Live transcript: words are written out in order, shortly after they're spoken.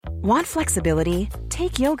Want flexibility?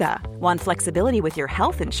 Take yoga. Want flexibility with your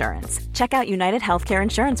health insurance? Check out United Healthcare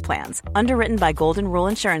Insurance Plans. Underwritten by Golden Rule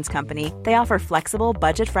Insurance Company, they offer flexible,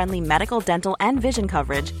 budget-friendly medical, dental, and vision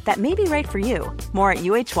coverage that may be right for you. More at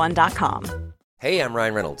uh1.com. Hey, I'm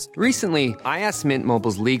Ryan Reynolds. Recently, I asked Mint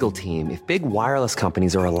Mobile's legal team if big wireless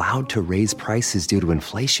companies are allowed to raise prices due to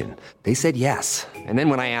inflation. They said yes. And then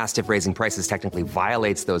when I asked if raising prices technically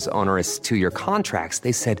violates those onerous two-year contracts,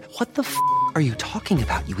 they said, "What the f*** are you talking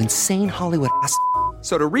about, you insane Hollywood ass?"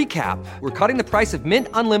 So to recap, we're cutting the price of Mint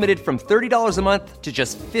Unlimited from $30 a month to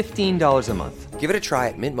just $15 a month. Give it a try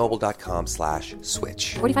at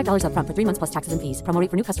mintmobile.com/switch. $45 up front for 3 months plus taxes and fees. Promo rate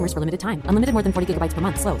for new customers for limited time. Unlimited more than 40 gigabytes per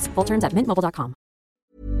month. Slows full terms at mintmobile.com.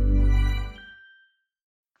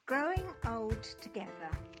 Growing old together.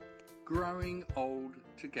 Growing old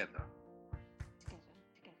together.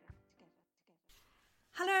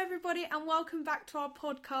 Hello everybody and welcome back to our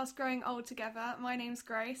podcast Growing Old Together. My name's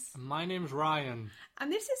Grace. My name's Ryan.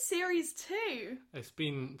 And this is series 2. It's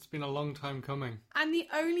been a long time coming. And the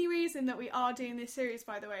only reason that we are doing this series,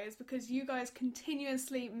 by the way, is because you guys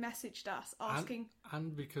continuously messaged us asking...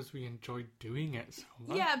 And because we enjoyed doing it so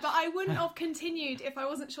much. Yeah, but I wouldn't have continued if I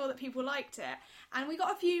wasn't sure that people liked it. And we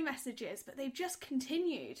got a few messages, but they've just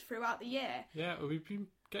continued throughout the year. Yeah, we've been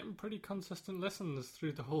getting pretty consistent listens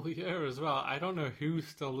through the whole year as well. I don't know who's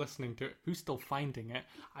still listening to it, who's still finding it.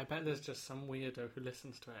 I bet there's just some weirdo who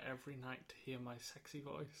listens to it every night to hear my sexy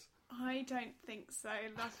voice. I don't think so,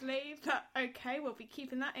 lovely. But okay, we'll be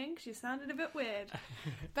keeping that in because you sounded a bit weird.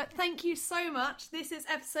 But thank you so much. This is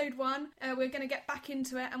episode 1. We're going to get back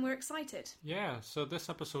into it and we're excited. Yeah, so this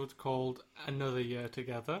episode's called Another Year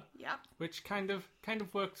Together. Yeah. Which kind of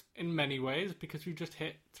works in many ways because we just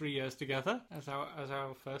hit 3 years together as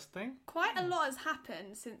our first thing. Quite a lot has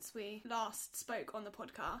happened since we last spoke on the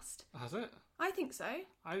podcast. Has it? I think so.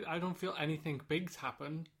 I don't feel anything big's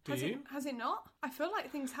happened. Do you? Has it not? I feel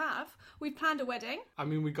like things have. We've planned a wedding. I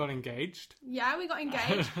mean, we got engaged. Yeah, we got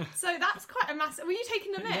engaged. So that's quite a massive... Were you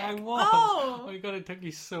taking the mick? Yeah, I was. Oh my God, it took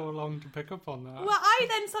you so long to pick up on that. Well, I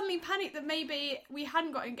then suddenly panicked that maybe we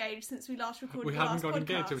hadn't got engaged since we last recorded we the last hadn't got podcast.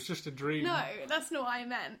 engaged. It was just a dream. No, that's not what I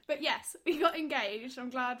meant. But yes, we got engaged.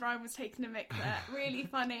 I'm glad Ryan was taking a mick there. Really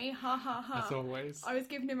funny. Ha ha ha. As always. I was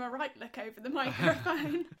giving him a right look over the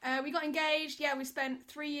microphone. We got engaged. Yeah, we spent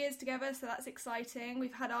 3 years together, so that's exciting.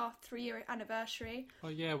 We've had our 3-year anniversary. Oh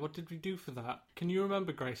yeah, what did we do for that? Can you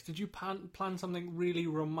remember, Grace? Did you plan something really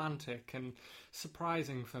romantic and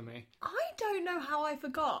surprising for me? I don't know how I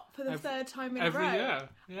forgot for the third time in a row. Every year,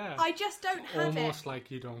 yeah. I just don't have it. Almost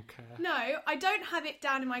like you don't care. No, I don't have it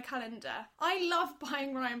down in my calendar. I love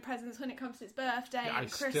buying Ryan presents when it comes to his birthday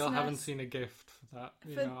and Christmas. I still haven't seen a gift for that.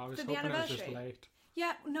 I was hoping it was just late.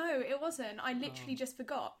 Yeah, no, it wasn't. I literally just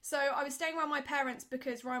forgot. So I was staying around my parents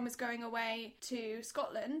because Ryan was going away to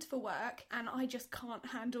Scotland for work and I just can't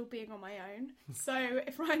handle being on my own. So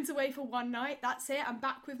if Ryan's away for one night, that's it. I'm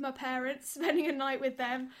back with my parents, spending a night with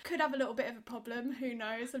them. Could have a little bit of a problem, who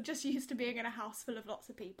knows? I'm just used to being in a house full of lots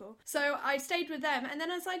of people. So I stayed with them and then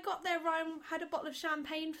as I got there, Ryan had a bottle of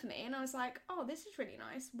champagne for me and I was like, oh, this is really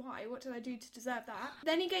nice. Why? What did I do to deserve that?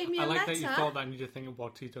 Then he gave me a letter. I like that you thought that and you just think,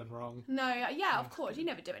 what's he done wrong? No, yeah, of course. You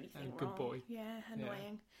never do anything wrong. Good boy. Yeah,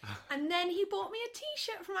 annoying. And then he bought me a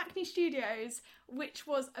t-shirt from Acne Studios, which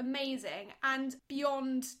was amazing and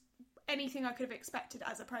beyond anything I could have expected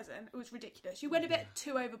as a present. It was ridiculous. You went a bit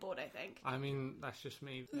too overboard, I think. I mean, that's just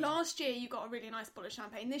me. Last year you got a really nice bottle of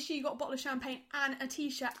champagne. This year you got a bottle of champagne and a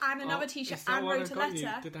t-shirt and another t-shirt and wrote a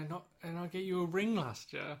letter. Did I not get you a ring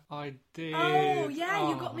last year? I did. Oh, yeah,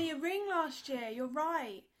 you got me a ring last year. You're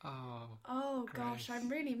right. Oh, gosh, I'm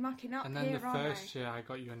really mucking up here, And then the aren't first year I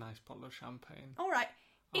got you a nice bottle of champagne. All right.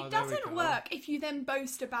 It doesn't work if you then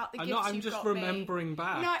boast about the gifts I'm you just got me. remembering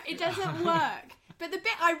back. No, it doesn't work. But the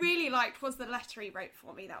bit I really liked was the letter he wrote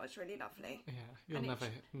for me. That was really lovely. Yeah, you'll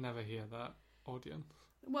never hear that, audience.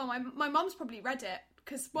 Well, my mum's probably read it.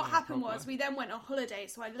 Because what happened was we then went on holiday,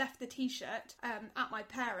 so I left the t-shirt at my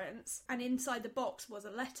parents', and inside the box was a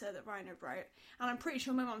letter that Ryan had wrote, and I'm pretty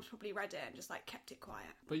sure my mum's probably read it and just kept it quiet.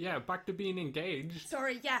 But yeah, back to being engaged.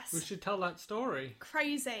 Sorry, yes. We should tell that story.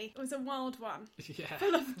 Crazy. It was a wild one. Yeah.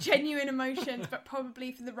 Full of genuine emotions, but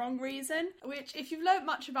probably for the wrong reason. Which, if you've learnt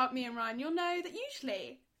much about me and Ryan, you'll know that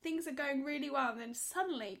usually things are going really well, and then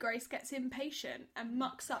suddenly Grace gets impatient and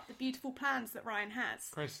mucks up the beautiful plans that Ryan has.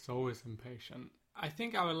 Grace is always impatient. I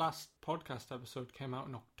think our last podcast episode came out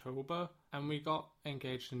in October and we got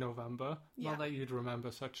engaged in November. Yeah. Not that you'd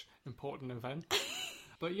remember such important events.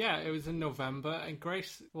 But yeah, it was in November and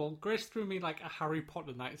Grace threw me a Harry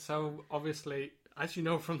Potter night. So obviously As you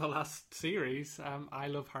know from the last series, I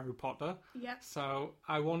love Harry Potter. Yeah. So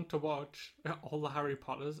I want to watch all the Harry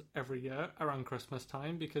Potters every year around Christmas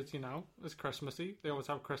time because, you know, it's Christmassy. They always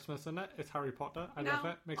have Christmas in it. It's Harry Potter. I love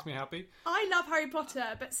it. Makes me happy. I love Harry Potter,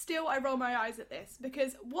 but still I roll my eyes at this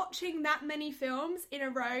because watching that many films in a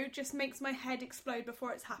row just makes my head explode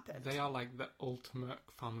before it's happened. They are like the ultimate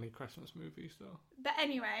family Christmas movies, though. But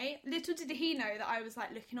anyway, little did he know that I was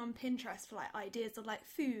like looking on Pinterest for like ideas of like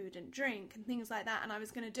food and drink and things like that, and I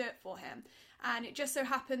was going to do it for him. And it just so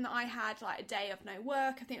happened that I had like a day of no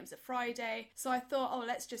work. I think it was a Friday. So I thought, oh,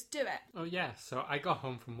 let's just do it. Oh yeah, so I got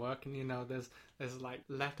home from work and, you know, there's like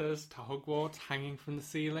letters to Hogwarts hanging from the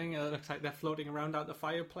ceiling. It looks like they're floating around out the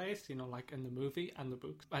fireplace, you know, like in the movie and the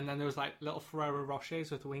books. And then there was like little Ferrero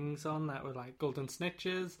Rochers with wings on that were like golden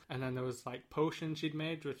snitches. And then there was like potions she'd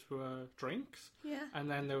made, which were drinks. Yeah.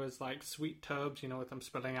 And then there was like sweet tubs, you know, with them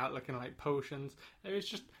spilling out looking like potions. It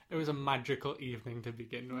was a magical evening to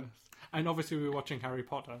begin with. And obviously we were watching Harry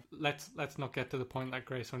Potter. Let's not get to the point that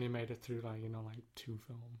Grace only made it through like, you know, like 2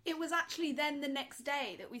 films. It was actually then the next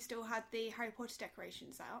day that we still had the Harry Potter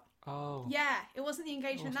decorations out. Oh. Yeah, it wasn't the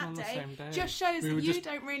engagement that on the day. same day. Just shows that you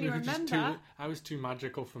don't really remember. I was too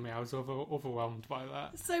magical for me. I was overwhelmed by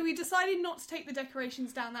that. So we decided not to take the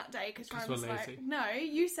decorations down that day because Ryan was like, no,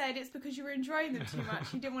 you said it's because you were enjoying them too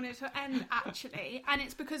much. You didn't want it to end, actually. And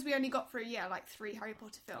it's because we only got for a year, like 3 Harry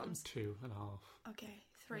Potter films. 2.5. Okay,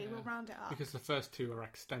 3. We'll round it up. Because the first 2 are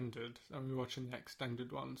extended, and we were watching the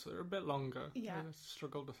extended ones, so they're a bit longer. Yeah. You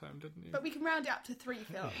struggled with them, didn't you? But we can round it up to 3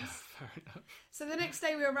 films. Yeah, fair enough. So the next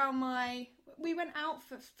day we were around we went out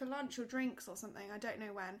for lunch or drinks or something, I don't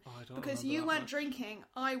know when. Oh, I don't because remember you that weren't much. drinking,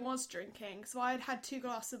 I was drinking, so I had 2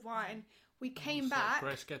 glasses of wine. We came back.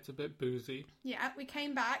 Grace gets a bit boozy. Yeah, we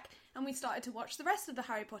came back and we started to watch the rest of the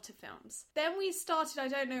Harry Potter films. Then we started, I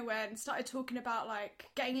don't know when, started talking about like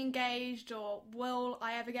getting engaged or will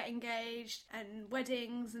I ever get engaged and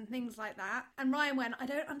weddings and things like that. And Ryan went, I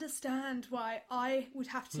don't understand why I would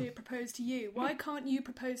have to propose to you. Why can't you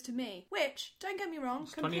propose to me? Which, don't get me wrong.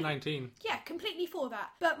 It's 2019. Yeah, completely for that.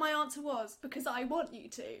 But my answer was, because I want you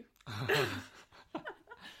to.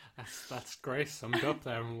 That's Grace summed up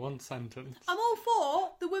there in one sentence. I'm all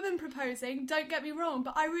for the women proposing, don't get me wrong,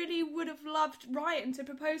 but I really would have loved Ryan to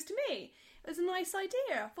propose to me. It was a nice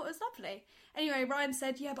idea. I thought it was lovely. Anyway, Ryan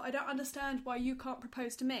said, yeah, but I don't understand why you can't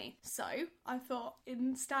propose to me. So I thought,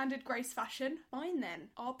 in standard Grace fashion, fine then.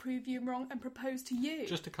 I'll prove you wrong and propose to you.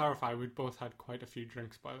 Just to clarify, we'd both had quite a few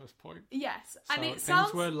drinks by this point. Yes. So and it things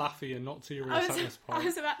sounds... were laughy and not serious at this point. I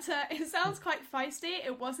was about to... It sounds quite feisty.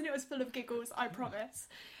 It wasn't. It was full of giggles, I promise.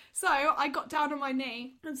 So I got down on my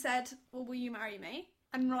knee and said, well, will you marry me?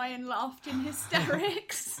 And Ryan laughed in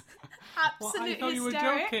hysterics. Absolute I thought you were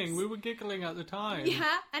hysterics. joking. We were giggling at the time.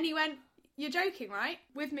 Yeah, and he went, you're joking, right?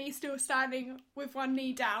 With me still standing with one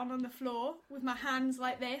knee down on the floor with my hands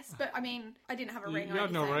like this. But, I mean, I didn't have a ring or You had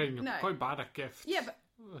anything. no ring. You're No. quite bad at gifts. Yeah, but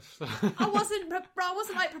I wasn't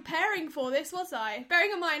like preparing for this, was I?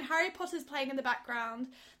 Bearing in mind, Harry Potter's playing in the background.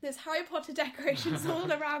 There's Harry Potter decorations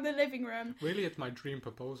all around the living room. Really, it's my dream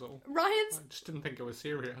proposal. Ryan's I just didn't think it was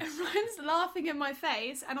serious. Ryan's laughing in my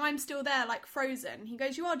face, and I'm still there, like frozen. He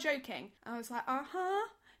goes, "You are joking." I was like,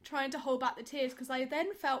 trying to hold back the tears because I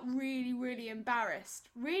then felt really, really embarrassed,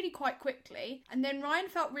 really quite quickly. And then Ryan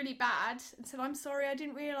felt really bad and said, I'm sorry, I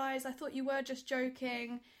didn't realise, I thought you were just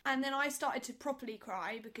joking. And then I started to properly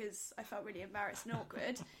cry because I felt really embarrassed and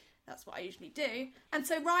awkward. That's what I usually do. And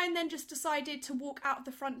so Ryan then just decided to walk out of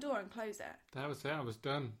the front door and close it. That was it, I was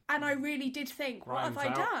done. And I really did think, Ryan's what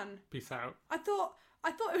have I out. done? Peace out. I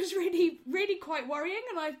thought it was really, really quite worrying,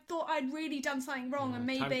 and I thought I'd really done something wrong, and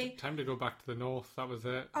maybe... Time to go back to the north, that was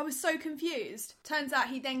it. I was so confused. Turns out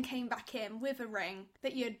he then came back in with a ring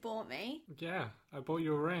that you had bought me. Yeah, I bought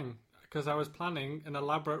you a ring. Because I was planning an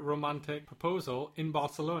elaborate romantic proposal in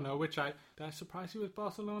Barcelona, which did I surprise you with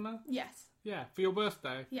Barcelona? Yes. Yeah, for your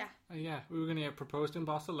birthday. Yeah. Yeah, we were going to get proposed in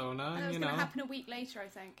Barcelona. And it was and, going to happen a week later, I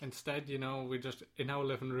think. Instead, we just, in our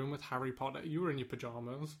living room with Harry Potter, you were in your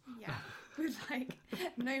pyjamas. Yeah, with like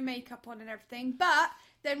no makeup on and everything. But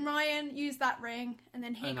then Ryan used that ring, and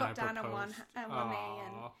then he got down on one knee,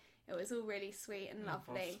 and it was all really sweet and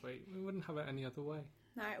lovely. Sweet. We wouldn't have it any other way.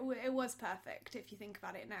 No, it was perfect if you think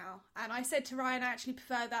about it now. And I said to Ryan, I actually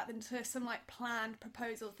prefer that than to some like planned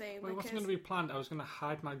proposal thing. Well, it wasn't going to be planned. I was going to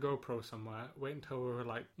hide my GoPro somewhere, wait until we were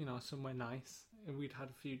like, somewhere nice, and we'd had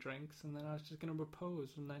a few drinks, and then I was just going to propose,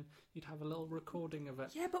 and then you'd have a little recording of it.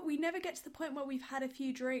 Yeah, but we never get to the point where we've had a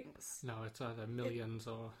few drinks. No, it's either millions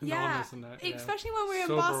or yeah, none, isn't it? Yeah. Especially when we were in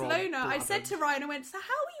Sober or Barcelona. I said blathered. to Ryan, I went, so how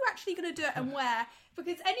are you actually going to do it and where?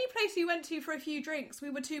 Because any place we went to for a few drinks, we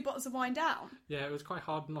were 2 bottles of wine down. Yeah, it was quite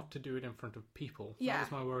hard not to do it in front of people. Yeah.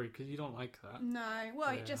 That was my worry, because you don't like that. No,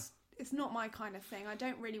 well, Yeah. it's not my kind of thing. I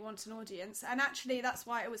don't really want an audience. And actually, that's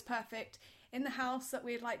why it was perfect in the house that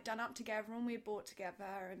we had like done up together and we had bought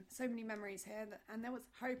together, and so many memories here. And there was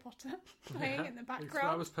Harry Potter playing in the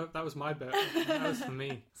background. That was my bit. That was for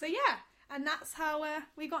me. So yeah, and that's how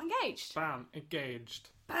we got engaged. Bam, engaged.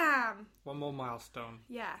 Bam! One more milestone.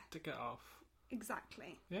 Yeah, Tick it off.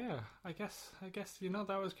 exactly. Yeah, I guess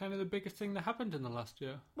that was kind of the biggest thing that happened in the last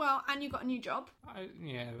year. Well, and you got a new job.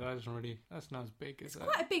 That's not as big as it.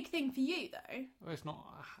 Quite a big thing for you, though. Well, it's not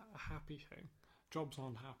a happy thing. Jobs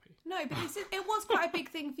aren't happy. No, but it was quite a big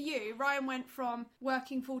thing for you. Ryan went from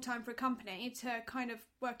working full-time for a company to kind of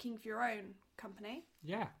working for your own company.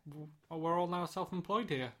 Yeah, we're all now self-employed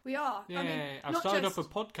here. We are. Yeah, I mean, I've not started just... up a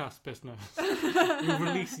podcast business. We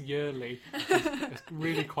release yearly. It's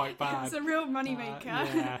really quite bad. It's a real moneymaker.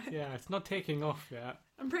 Yeah, it's not taking off yet.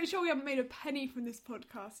 I'm pretty sure we haven't made a penny from this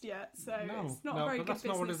podcast yet, so it's not a very good that's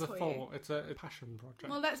business not what it's for for. you. It's a passion project.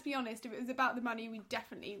 Well, let's be honest, if it was about the money, we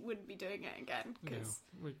definitely wouldn't be doing it again,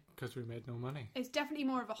 because we made no money. it's definitely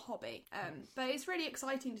more of a hobby. But it's really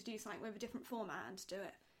exciting to do something with a different format and to do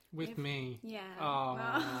it. With me. Yeah.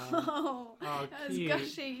 Oh, that was cute.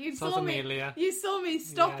 gushy. You Sounds saw me. Amelia. You saw me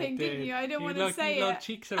stopping, Yeah, I didn't you? I didn't want to say your it.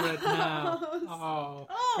 cheeks are red now. Oh,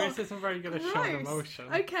 Grace isn't very good at showing Gross. emotion.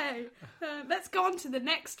 Okay, let's go on to the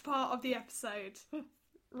next part of the episode.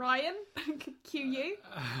 Ryan, cue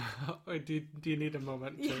you. Do you need a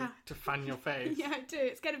moment to fan your face? Yeah, I do.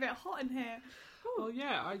 It's getting a bit hot in here. Well,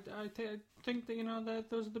 yeah, I think that, that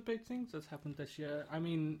those are the big things that's happened this year. I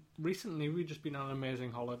mean, recently we've just been on an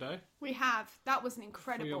amazing holiday. We have. That was an For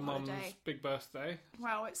incredible your mum's holiday. big birthday.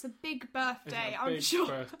 Well, it's a big birthday. It's a I'm big sure.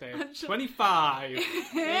 birthday. I'm sure- 25!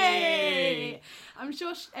 Hey! I'm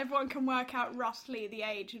sure everyone can work out roughly the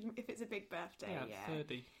age if it's a big birthday. Yeah,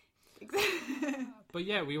 30. Exactly. But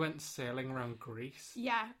yeah, we went sailing around Greece.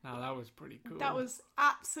 Yeah. Now that was pretty cool. That was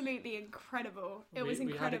absolutely incredible. It was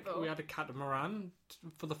incredible. We had a catamaran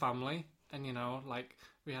for the family, and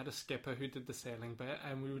we had a skipper who did the sailing bit,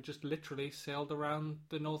 and we just literally sailed around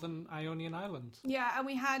the northern Ionian Islands. Yeah, and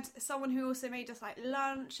we had someone who also made us like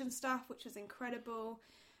lunch and stuff, which was incredible.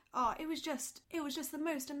 Oh, it was just the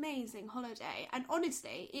most amazing holiday. And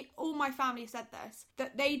honestly, all my family said this,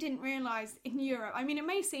 that they didn't realise in Europe, I mean, it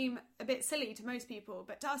may seem a bit silly to most people,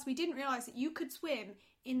 but to us, we didn't realise that you could swim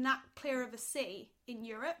in that clear of a sea in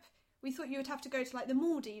Europe. We thought you would have to go to like the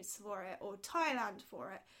Maldives for it or Thailand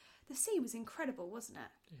for it. The sea was incredible, wasn't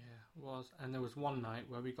it? Yeah, it was. And there was one night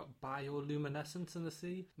where we got bioluminescence in the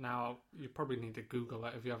sea. Now, you probably need to Google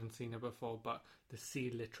it if you haven't seen it before, but the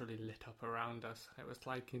sea literally lit up around us. It was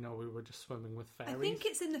like, we were just swimming with fairies. I think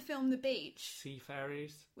it's in the film The Beach. Sea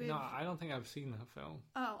fairies? With- No, I don't think I've seen that film.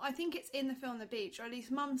 Oh, I think it's in the film The Beach, or at least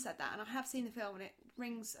Mum said that, and I have seen the film, and it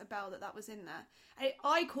rings a bell that was in there.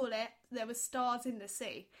 I call it There Were Stars in the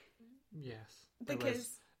Sea. Yes. There was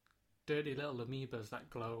Because... dirty little amoebas that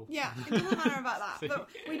glow. Yeah, it doesn't matter about that. But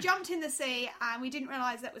we jumped in the sea and we didn't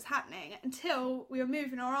realise that was happening until we were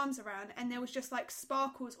moving our arms around and there was just like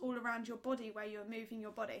sparkles all around your body where you were moving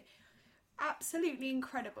your body. Absolutely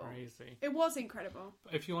incredible. Crazy. It was incredible.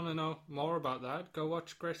 If you want to know more about that, go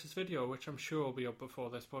watch Grace's video, which I'm sure will be up before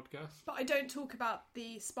this podcast. But I don't talk about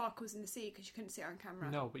the sparkles in the sea because you couldn't see it on camera.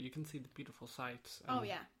 No, but you can see the beautiful sights. And Oh,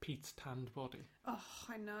 yeah. Pete's tanned body. Oh,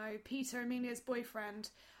 I know. Peter, Amelia's boyfriend.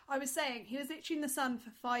 I was saying, he was literally in the sun for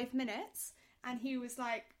 5 minutes and he was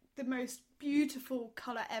like the most beautiful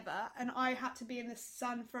colour ever, and I had to be in the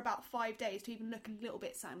sun for about 5 days to even look a little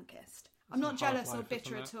bit sun-kissed. I'm not It's a hard jealous or life,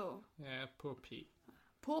 bitter isn't at it? all. Yeah, poor Pete.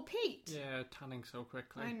 Poor Pete. Yeah, tanning so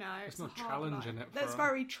quickly. I know. There's It's no a hard challenge in life. it for That's him.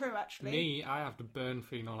 very true, actually. Me, I have to burn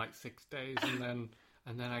for, 6 days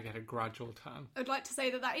and then I get a gradual tan. I'd like to say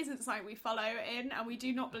that isn't something we follow in, and we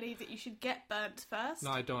do not believe that you should get burnt first. No,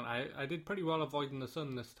 I don't. I did pretty well avoiding the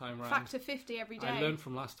sun this time round. Factor 50 every day. I learned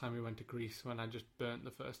from last time we went to Greece when I just burnt the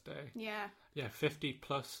first day. Yeah. Yeah, 50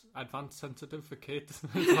 plus advanced sensitive for kids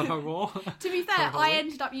is what I wore. To be fair, I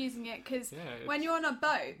ended up using it because Yeah, when you're on a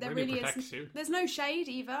boat, there really really protects is. you. There's no shade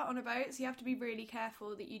either on a boat, so you have to be really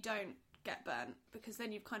careful that you don't get burnt because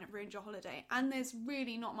then you've kind of ruined your holiday. And there's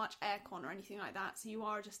really not much aircon or anything like that, so you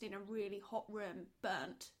are just in a really hot room,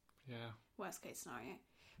 burnt. Yeah. Worst case scenario.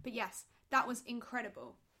 But yes, that was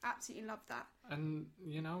incredible. Absolutely loved that. And,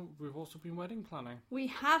 we've also been wedding planning. We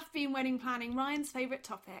have been wedding planning, Ryan's favourite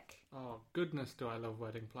topic. Oh, goodness, do I love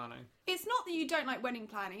wedding planning. It's not that you don't like wedding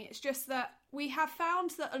planning, it's just that we have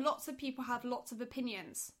found that lots of people have lots of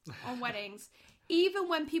opinions on weddings. even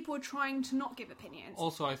when people are trying to not give opinions.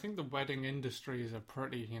 Also, I think the wedding industry is a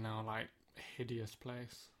pretty, hideous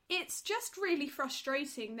place. It's just really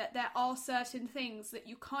frustrating that there are certain things that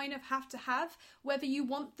you kind of have to have, whether you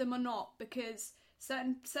want them or not, because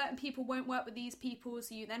certain people won't work with these people,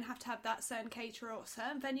 so you then have to have that certain caterer, or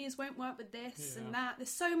certain venues won't work with this and that. There's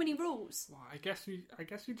so many rules. Well, I guess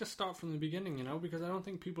we just start from the beginning, because I don't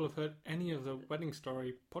think people have heard any of the Wedding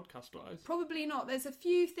Story podcast-wise. Probably not. There's a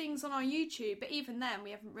few things on our YouTube, but even then,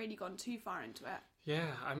 we haven't really gone too far into it. Yeah,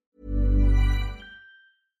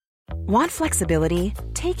 Want flexibility?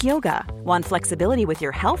 Take yoga. Want flexibility with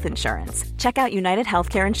your health insurance? Check out United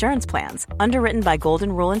Healthcare Insurance Plans. Underwritten by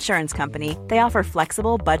Golden Rule Insurance Company, they offer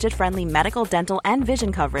flexible, budget-friendly medical, dental, and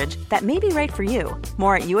vision coverage that may be right for you.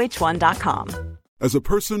 More at uh1.com. As a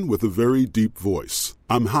person with a very deep voice,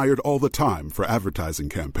 I'm hired all the time for advertising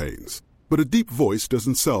campaigns. But a deep voice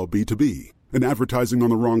doesn't sell B2B, and advertising on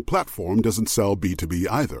the wrong platform doesn't sell B2B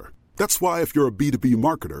either. That's why if you're a B2B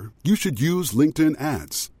marketer, you should use LinkedIn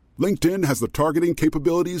ads. LinkedIn has the targeting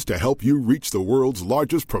capabilities to help you reach the world's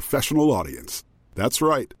largest professional audience. That's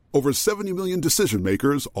right, over 70 million decision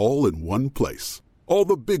makers all in one place. All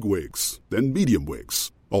the big wigs, then medium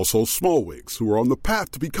wigs, also small wigs who are on the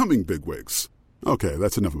path to becoming big wigs. Okay,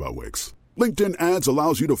 that's enough about wigs. LinkedIn ads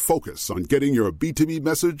allows you to focus on getting your B2B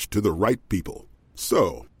message to the right people.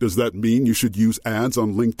 So, does that mean you should use ads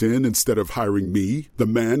on LinkedIn instead of hiring me, the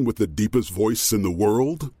man with the deepest voice in the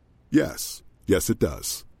world? Yes. Yes, it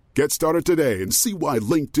does. Get started today and see why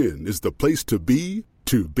LinkedIn is the place to be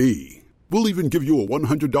to be. We'll even give you a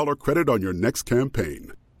 $100 credit on your next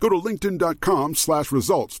campaign. Go to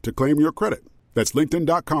linkedin.com/results to claim your credit. That's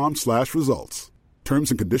linkedin.com/results.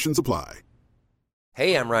 Terms and conditions apply.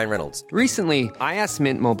 Hey, I'm Ryan Reynolds. Recently, I asked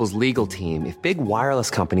Mint Mobile's legal team if big wireless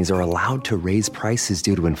companies are allowed to raise prices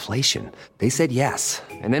due to inflation. They said yes.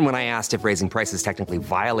 And then when I asked if raising prices technically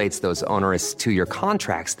violates those onerous two-year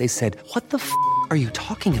contracts, they said, "What the f*** are you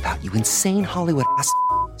talking about, you insane Hollywood ass?"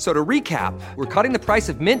 So to recap, we're cutting the price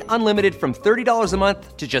of Mint Unlimited from $30 a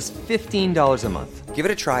month to just $15 a month. Give it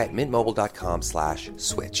a try at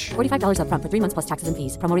mintmobile.com/switch. $45 up front for 3 months plus taxes and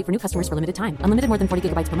fees. Promo rate for new customers for limited time. Unlimited more than 40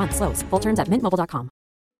 gigabytes per month. Slows full terms at mintmobile.com.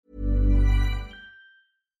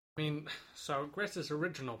 So Grace's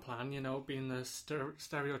original plan, being the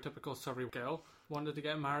stereotypical Surrey girl, wanted to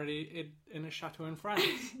get married in a chateau in France.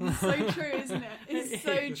 It's so true, isn't it? It's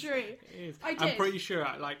so true. I'm pretty sure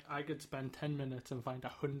I could spend 10 minutes and find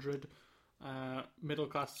 100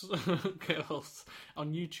 middle-class girls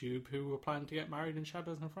on YouTube who were planning to get married in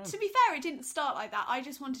chateaus in France. To be fair, it didn't start like that. I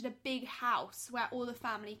just wanted a big house where all the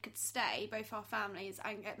family could stay, both our families,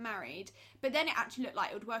 and get married. But then it actually looked like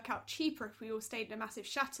it would work out cheaper if we all stayed in a massive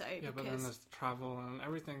chateau. Yeah, but then there's travel and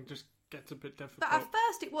everything just gets a bit difficult. But at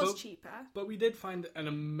first it was cheaper. But we did find an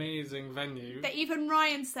amazing venue. That even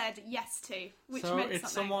Ryan said yes to, which meant it's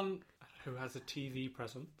something. Someone who has a TV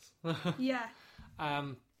presence. Yeah.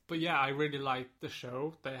 But yeah, I really liked the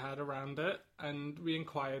show they had around it, and we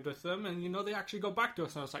inquired with them, and they actually got back to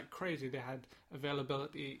us, and I was like, crazy, they had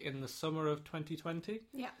availability in the summer of 2020.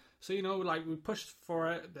 Yeah. So, we pushed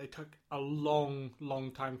for it, they took a long,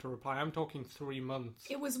 long time to reply. I'm talking 3 months.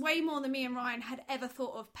 It was way more than me and Ryan had ever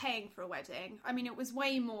thought of paying for a wedding. I mean, it was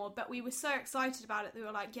way more, but we were so excited about it that we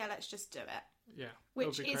were like, yeah, let's just do it. Yeah.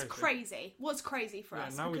 Which is crazy. Was crazy for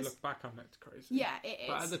us. Yeah, now we look back on it, it's crazy. Yeah, it is.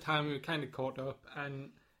 But at the time, we were kind of caught up,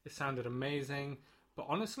 and it sounded amazing, but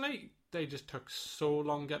honestly, they just took so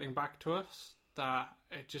long getting back to us that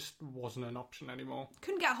it just wasn't an option anymore.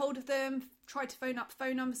 Couldn't get a hold of them, tried to phone up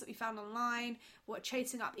phone numbers that we found online, were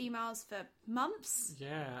chasing up emails for months.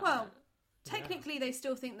 Yeah. Well, technically they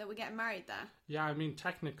still think that we're getting married there. Yeah, I mean,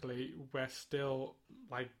 technically we're still,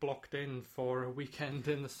 blocked in for a weekend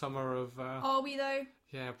in the summer of... Are we, though?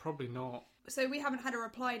 Yeah, probably not. So we haven't had a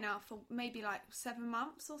reply now for maybe 7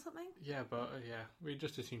 months or something? Yeah, but we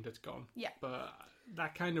just assumed it's gone. Yeah. But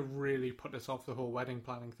that kind of really put us off the whole wedding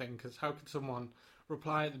planning thing, because how could someone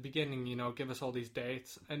reply at the beginning, give us all these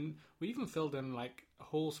dates? And we even filled in a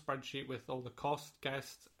whole spreadsheet with all the cost,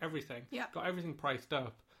 guests, everything. Yeah. Got everything priced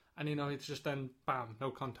up. And, it's just then, bam,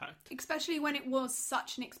 no contact. Especially when it was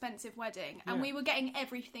such an expensive wedding. And we were getting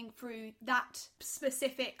everything through that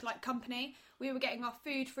specific, company. We were getting our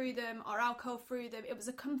food through them, our alcohol through them. It was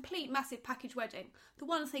a complete massive package wedding. The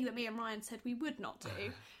one thing that me and Ryan said we would not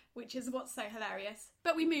do, which is what's so hilarious.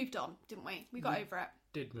 But we moved on, didn't we? We got over it.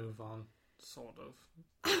 Did move on, sort of.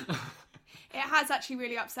 It has actually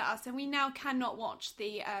really upset us, and we now cannot watch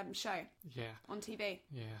the show on TV.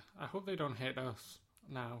 Yeah, I hope they don't hate us.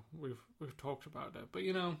 Now we've talked about it, but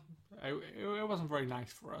it wasn't very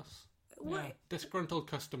nice for us. What? Yeah, disgruntled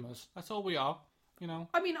customers. That's all we are. you know.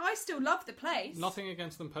 I mean, I still love the place. Nothing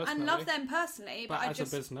against them personally. And love them personally, but as a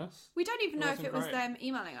business, we don't even know if it was great. them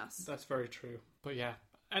emailing us. That's very true. But yeah.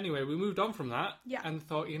 Anyway, we moved on from that and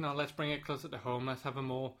thought, let's bring it closer to home. Let's have a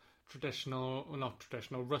more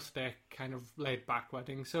rustic, kind of laid-back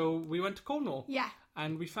wedding. So we went to Cornwall. Yeah.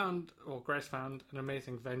 And Grace found an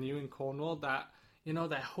amazing venue in Cornwall that,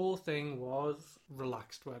 their whole thing was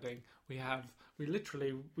relaxed wedding.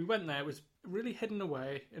 We went there, it was really hidden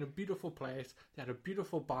away in a beautiful place. They had a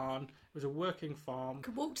beautiful barn. It was a working farm.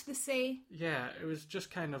 Could walk to the sea. Yeah, it was just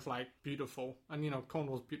kind of like beautiful. And,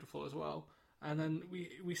 Cornwall's beautiful as well. And then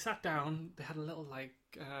we sat down. They had a little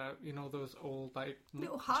those old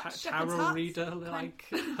little huts, tarot reader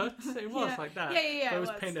huts. It was like that. Yeah. But it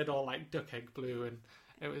was painted all like duck egg blue, and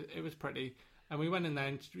it was pretty. And we went in there,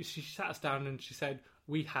 and she sat us down, and she said,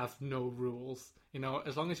 "We have no rules.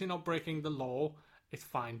 As long as you're not breaking the law, it's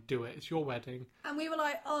fine. Do it. It's your wedding." And we were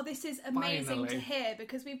like, "Oh, this is amazing to hear,"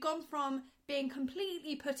 because we've gone from being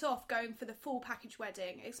completely put off going for the full package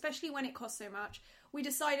wedding, especially when it costs so much. We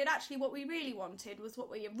decided actually what we really wanted was what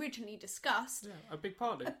we originally discussed. Yeah, a big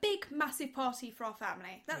party. A big, massive party for our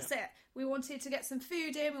family. That's it. We wanted to get some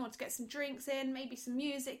food in, we wanted to get some drinks in, maybe some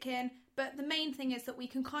music in. But the main thing is that we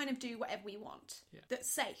can kind of do whatever we want. Yeah. That's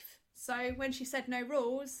safe. So when she said no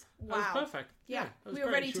rules, wow. That was perfect. Yeah, was we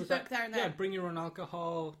were ready to book there and then. Yeah, bring your own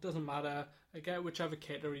alcohol, doesn't matter. Get whichever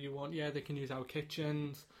caterer you want. Yeah, they can use our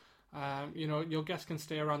kitchens. Your guests can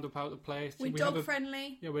stay around about the place. We're dog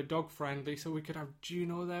friendly. Yeah, we're dog friendly, so we could have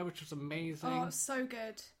Juno there, which was amazing. Oh, so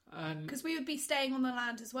good. Because we would be staying on the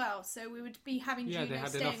land as well, so we would be having Juno staying with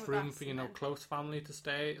us. Yeah, they had enough room for close family to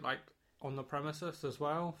stay on the premises as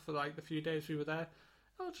well for the few days we were there.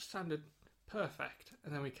 It all just sounded perfect.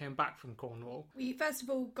 And then we came back from Cornwall. We first of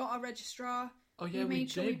all got our registrar. Oh yeah, we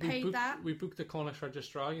made sure we paid that. We booked the Cornish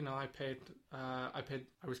registrar. I paid. I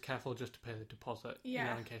was careful just to pay the deposit.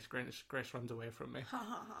 Yeah. In case Grace runs away from me.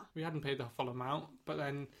 We hadn't paid the full amount, but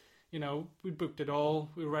then we booked it all.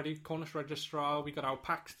 We were ready. Cornish registrar. We got our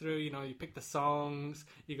packs through. You pick the songs.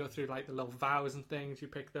 You go through the little vows and things. You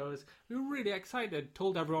pick those. We were really excited.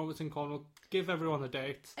 Told everyone it was in Cornwall. Give everyone a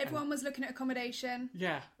date. Everyone was looking at accommodation.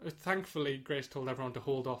 Yeah. Thankfully, Grace told everyone to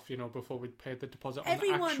hold off, before we'd paid the deposit on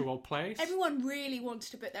the actual place. Everyone really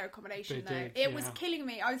wanted to book their accommodation, It was killing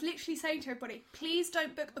me. I was literally saying to everybody, please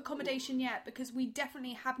don't book accommodation yet, because we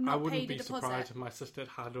definitely have not paid a deposit. I wouldn't be surprised if my sister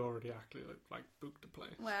had already actually booked a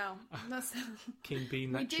place. Wow. That's King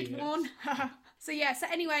Bean that we did one. So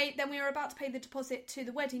anyway, then we were about to pay the deposit to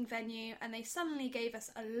the wedding venue, and they suddenly gave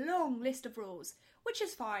us a long list of rules, which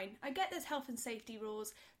is fine. I get there's health and safety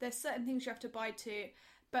rules, there's certain things you have to abide to,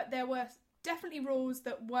 but there were definitely rules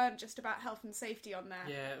that weren't just about health and safety on there.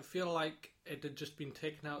 Yeah, I feel like it had just been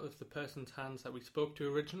taken out of the person's hands that we spoke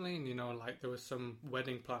to originally, and there was some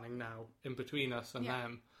wedding planning now in between us and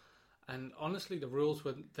them. And honestly, the rules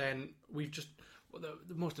were then,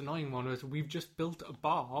 the most annoying one was we've just built a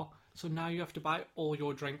bar, so now you have to buy all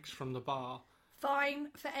your drinks from the bar. Fine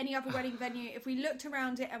for any other wedding venue. If we looked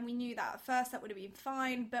around it and we knew that at first, that would have been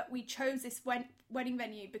fine, but we chose this wedding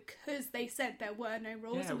venue because they said there were no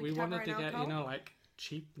rules. Yeah, and we wanted to get, alcohol.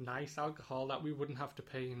 Cheap, nice alcohol that we wouldn't have to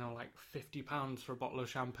pay, £50 for a bottle of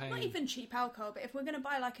champagne. Not even cheap alcohol, but if we're going to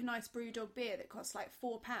buy a nice Brewdog beer that costs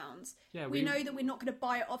 £4, we know that we're not going to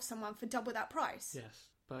buy it off someone for double that price. Yes.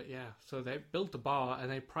 But yeah, so they built a bar and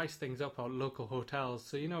they priced things up at local hotels.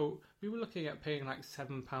 So, we were looking at paying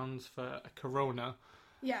 £7 for a Corona.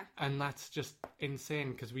 Yeah. And that's just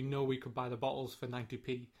insane because we know we could buy the bottles for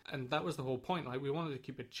 90p. And that was the whole point. We wanted to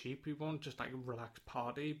keep it cheap. We wanted just a relaxed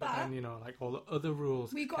party. But then, all the other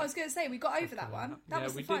rules. I was going to say, we got over that one. That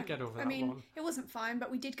was we fine. did get over that one. It wasn't fine,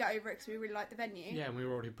 but we did get over it because we really liked the venue. Yeah, and we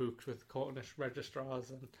were already booked with Cornish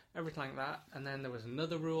registrars and everything like that. And then there was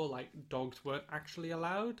another rule, dogs weren't actually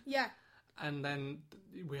allowed. Yeah. And then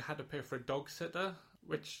we had to pay for a dog sitter,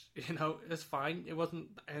 which, is fine. It wasn't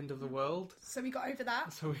the end of the world. So we got over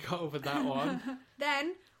that. one.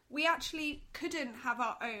 Then we actually couldn't have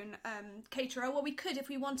our own caterer. Well, we could if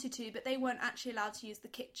we wanted to, but they weren't actually allowed to use the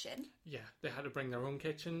kitchen. Yeah, they had to bring their own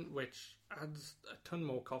kitchen, which adds a ton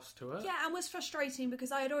more cost to it. Yeah, and was frustrating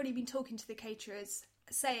because I had already been talking to the caterers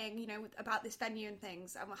saying, about this venue and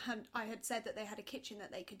things, and I had said that they had a kitchen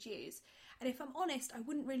that they could use. And if I'm honest, I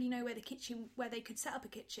wouldn't really know where they could set up a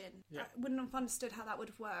kitchen. Yeah. I wouldn't have understood how that would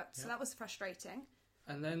have worked. So that was frustrating.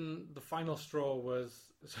 And then the final straw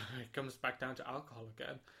was, so it comes back down to alcohol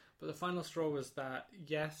again, but the final straw was that,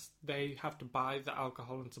 yes, they have to buy the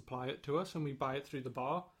alcohol and supply it to us, and we buy it through the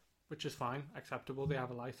bar, which is fine, acceptable, they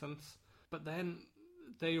have a license. But then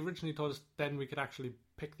they originally told us then we could actually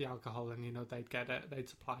pick the alcohol and, they'd get it, they'd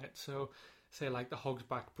supply it. So, say the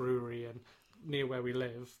Hogsback Brewery and near where we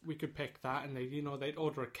live, we could pick that, and they'd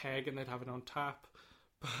order a keg and they'd have it on tap.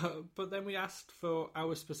 But then we asked for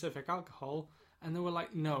our specific alcohol, and they were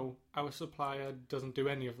like, no, our supplier doesn't do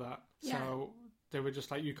any of that. Yeah. So they were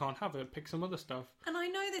just like, you can't have it, pick some other stuff. And I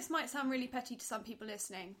know this might sound really petty to some people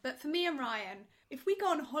listening, but for me and Ryan, if we go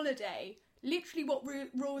on holiday, literally what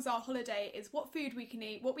rules our holiday is what food we can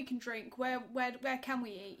eat, what we can drink, where can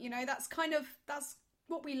we eat. That's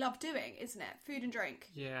what we love doing, isn't it? Food and drink.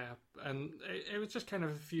 Yeah, and it was just kind of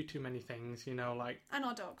a few too many things, and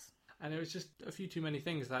our dogs. And it was just a few too many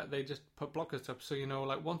things that they just put blockers up. So,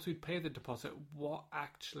 once we'd pay the deposit, what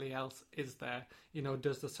actually else is there?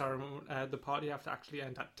 Does the ceremony, the party have to actually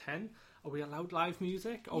end at 10? Are we allowed live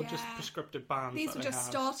music? Or just prescripted bands? These were just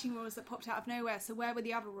starting rules that popped out of nowhere, so where were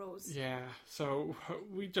the other rules? Yeah, so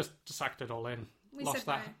we just sacked it all in. Lost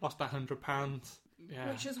that £100.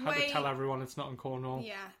 Yeah, which is had to tell everyone it's not in Cornwall.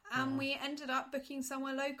 Yeah, and we ended up booking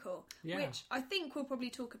somewhere local, which I think we'll probably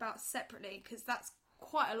talk about separately, because that's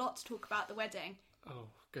quite a lot to talk about the wedding. Oh,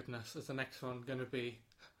 goodness. Is the next one going to be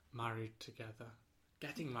married together?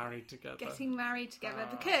 Getting married together.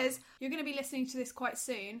 Because you're going to be listening to this quite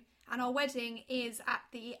soon, and our wedding is at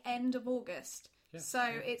the end of August. Yes, so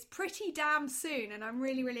it's pretty damn soon, and I'm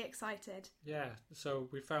really, really excited. Yeah, so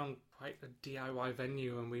we found quite a DIY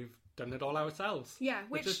venue, and we've done it all ourselves. Yeah,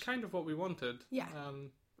 which is kind of what we wanted. Yeah.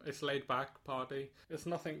 It's laid back party. It's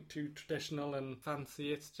nothing too traditional and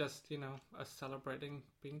fancy. It's just, us celebrating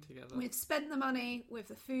being together. We've spent the money with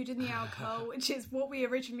the food and the alcohol, which is what we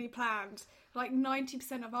originally planned. Like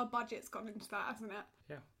 90% of our budget's gone into that, hasn't it?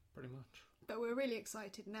 Yeah, pretty much. But we're really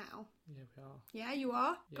excited now. Yeah, we are. Yeah, you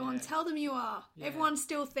are? Yeah. Go on, tell them you are. Yeah. Everyone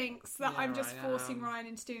still thinks that I'm just forcing Ryan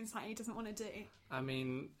into doing something he doesn't want to do. I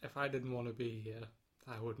mean, if I didn't want to be here,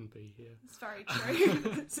 I wouldn't be here. It's very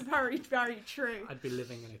true. It's very, very true. I'd be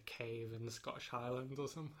living in a cave in the Scottish Highlands or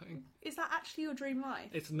something. Is that actually your dream life?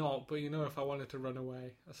 It's not, but if I wanted to run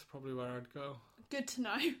away, that's probably where I'd go. Good to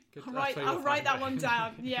know. I'll write that one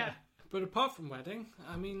down. Yeah. But apart from wedding,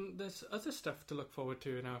 I mean, there's other stuff to look forward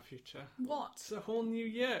to in our future. What? It's a whole new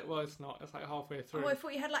year. Well, it's not. It's like halfway through. Oh, I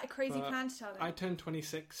thought you had like a crazy plan to tell them. I turn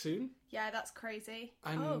 26 soon. Yeah, that's crazy.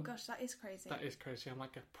 Oh, gosh, that is crazy. That is crazy. I'm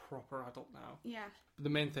like a proper adult now. Yeah. But the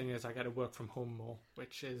main thing is I get to work from home more,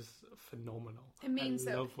 which is phenomenal. It means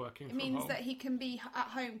I love working from home. It means that he can be at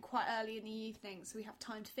home quite early in the evening, so we have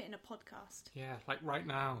time to fit in a podcast. Yeah, like right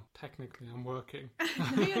now, technically I'm working.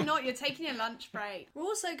 No, you're not. You're taking a lunch break. We're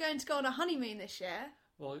also going to go on a honeymoon this year.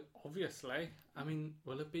 Well, obviously. I mean,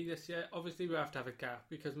 will it be this year? Obviously, we have to have a gap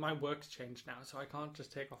because my work's changed now, so I can't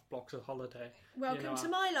just take off blocks of holiday. Welcome to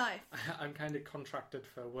my life. I'm kind of contracted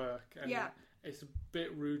for work. And yeah. It's a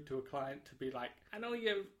bit rude to a client to be like, I know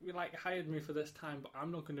you hired me for this time, but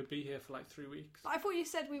I'm not going to be here for like 3 weeks. But I thought you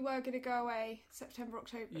said we were going to go away September,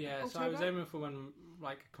 October. Yeah, October? So I was aiming for when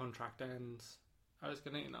a contract ends. I was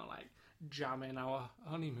going to, jam in our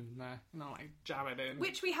honeymoon there. Jam it in.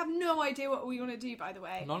 Which we have no idea what we want to do, by the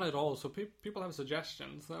way. None at all. So people have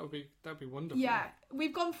suggestions. That'd be wonderful. Yeah,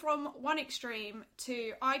 we've gone from one extreme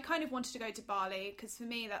to I kind of wanted to go to Bali because for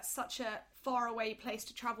me that's such a far away place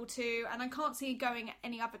to travel to, and I can't see going at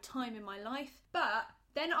any other time in my life. But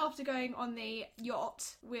then after going on the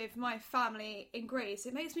yacht with my family in Greece,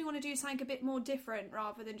 it makes me want to do something a bit more different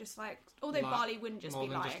rather than just although Bali wouldn't just be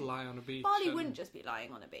lying. Just lie on a beach. Bali wouldn't just be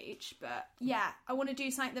lying on a beach, but yeah, I want to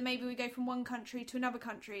do something that maybe we go from one country to another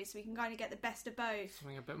country so we can kind of get the best of both.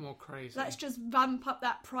 Something a bit more crazy. Let's just vamp up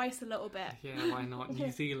that price a little bit. Yeah, why not?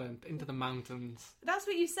 New Zealand, into the mountains. That's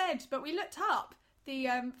what you said, but we looked up the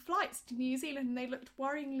flights to New Zealand and they looked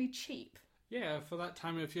worryingly cheap. Yeah, for that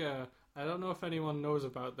time of year. I don't know if anyone knows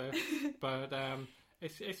about this, but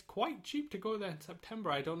it's quite cheap to go there in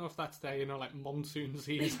September. I don't know if that's their, monsoon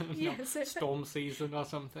season or storm season or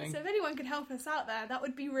something. So if anyone could help us out there, that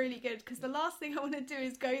would be really good, because the last thing I want to do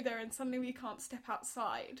is go there and suddenly we can't step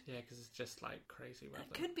outside. Yeah, because it's just crazy weather.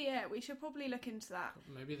 That could be it. We should probably look into that.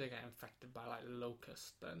 Maybe they get infected by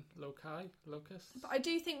locusts then. Locusts? But I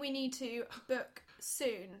do think we need to book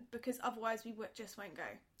soon, because otherwise we just won't go.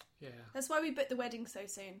 Yeah. That's why we booked the wedding so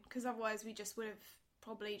soon, because otherwise we just would have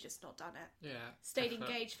probably just not done it. Yeah. Stayed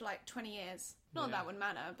engaged for 20 years. Not that would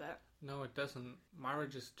matter, but... No, it doesn't.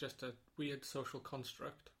 Marriage is just a weird social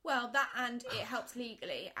construct. Well, that and it helps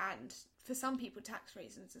legally, and for some people tax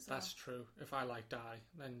reasons as well. That's true. If I die,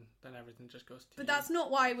 then everything just goes to But that's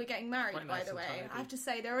not why we're getting married, Quite by nice the way. tidy. I have to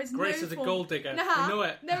say, there is Grace no is form... a gold digger. Nah, I know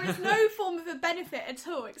it. There is no form of a benefit at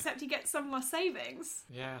all, except he gets some of my savings.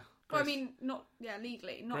 Yeah. Well, I mean, not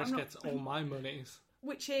legally. Grace gets all my monies.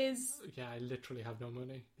 which is... Yeah, I literally have no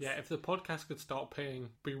money. Yeah, if the podcast could start paying,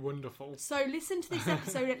 be wonderful. So listen to this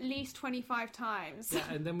episode at least 25 times. Yeah,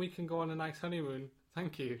 and then we can go on a nice honeymoon.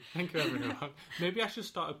 Thank you everyone. Maybe I should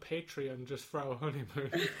start a Patreon just for our honeymoon.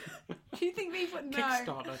 Do you think people... No.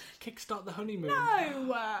 Kickstart the honeymoon.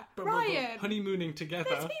 No, Ryan. Honeymooning together.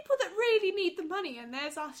 There's people that really need the money, and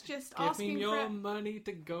there's us just asking for... Give me your money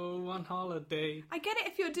to go on holiday. I get it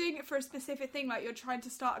if you're doing it for a specific thing, like you're trying to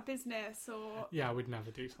start a business or... Yeah, I would never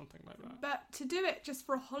do something like that. But to do it just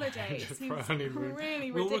for a holiday just seems for a honeymoon. Really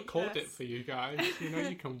we'll ridiculous. record it for you guys. You know,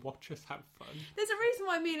 you can watch us have fun. There's a reason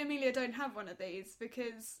why me and Amelia don't have one of these,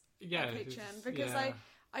 because...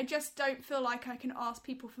 I just don't feel like I can ask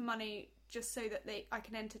people for money just so that I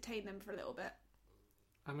can entertain them for a little bit.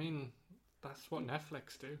 I mean, that's what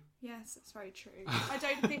Netflix do. Yes, that's very true. I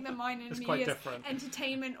don't think that mine and Amelia's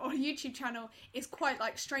entertainment or YouTube channel is quite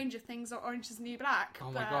like Stranger Things or Orange is the New Black.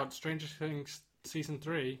 Oh my god, Stranger Things Season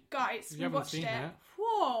 3. Guys, you haven't seen it.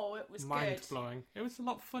 Whoa, it was mind-blowing. It was a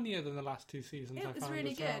lot funnier than the last 2 seasons. It was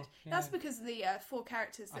really good. Yeah. That's because of the 4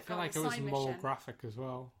 characters that go on the side mission. I feel like it was more graphic as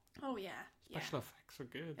well. Oh yeah. Special effects were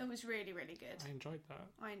good. It was really, really good. I enjoyed that.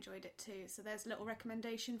 I enjoyed it too. So there's a little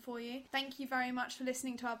recommendation for you. Thank you very much for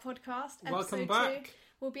listening to our podcast. Welcome back. Episode 2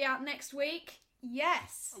 will be out next week.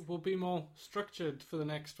 Yes. We'll be more structured for the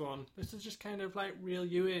next one. This is just kind of like reel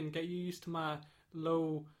you in, get you used to my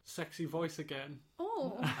low, sexy voice again.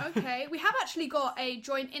 Oh, okay. We have actually got a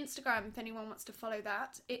joint Instagram if anyone wants to follow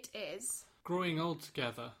that. It is... Growing Old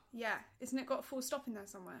Together. Yeah, isn't it got a full stop in there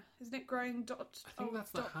somewhere? Isn't it growing dot? I think that's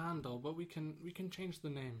the handle, but we can change the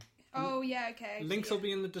name. Oh yeah, okay. Links will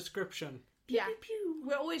be in the description. Yeah,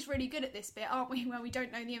 we're always really good at this bit, aren't we? When we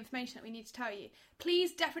don't know the information that we need to tell you.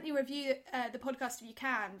 Please definitely review the podcast if you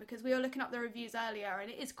can, because we were looking up the reviews earlier,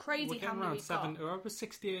 and it is crazy how many we've got. We're over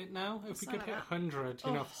 68 now. If we could hit 100,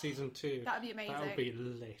 for season 2, that'd be amazing. That would be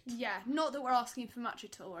lit. Yeah, not that we're asking for much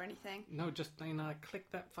at all or anything. No, just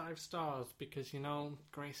click that 5 stars because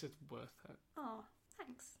Grace is worth it. Oh,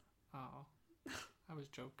 thanks. Oh, I was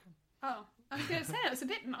joking. Oh, I was going to say, it was a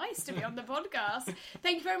bit nice to be on the podcast.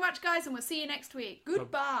 Thank you very much, guys, and we'll see you next week.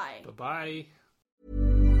 Goodbye. Bye-bye.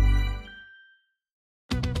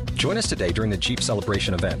 Join us today during the Jeep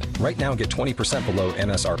Celebration event. Right now, get 20% below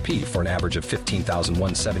MSRP for an average of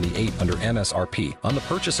 $15,178 under MSRP on the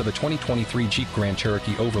purchase of a 2023 Jeep Grand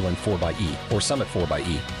Cherokee Overland 4xe or Summit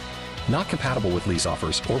 4xe. Not compatible with lease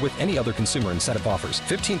offers or with any other consumer incentive offers.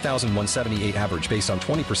 $15,178 average based on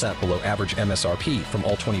 20% below average MSRP from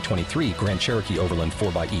all 2023 Grand Cherokee Overland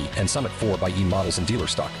 4xe and Summit 4xe models in dealer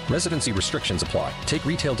stock. Residency restrictions apply. Take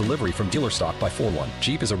retail delivery from dealer stock by 4/1.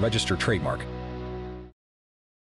 Jeep is a registered trademark.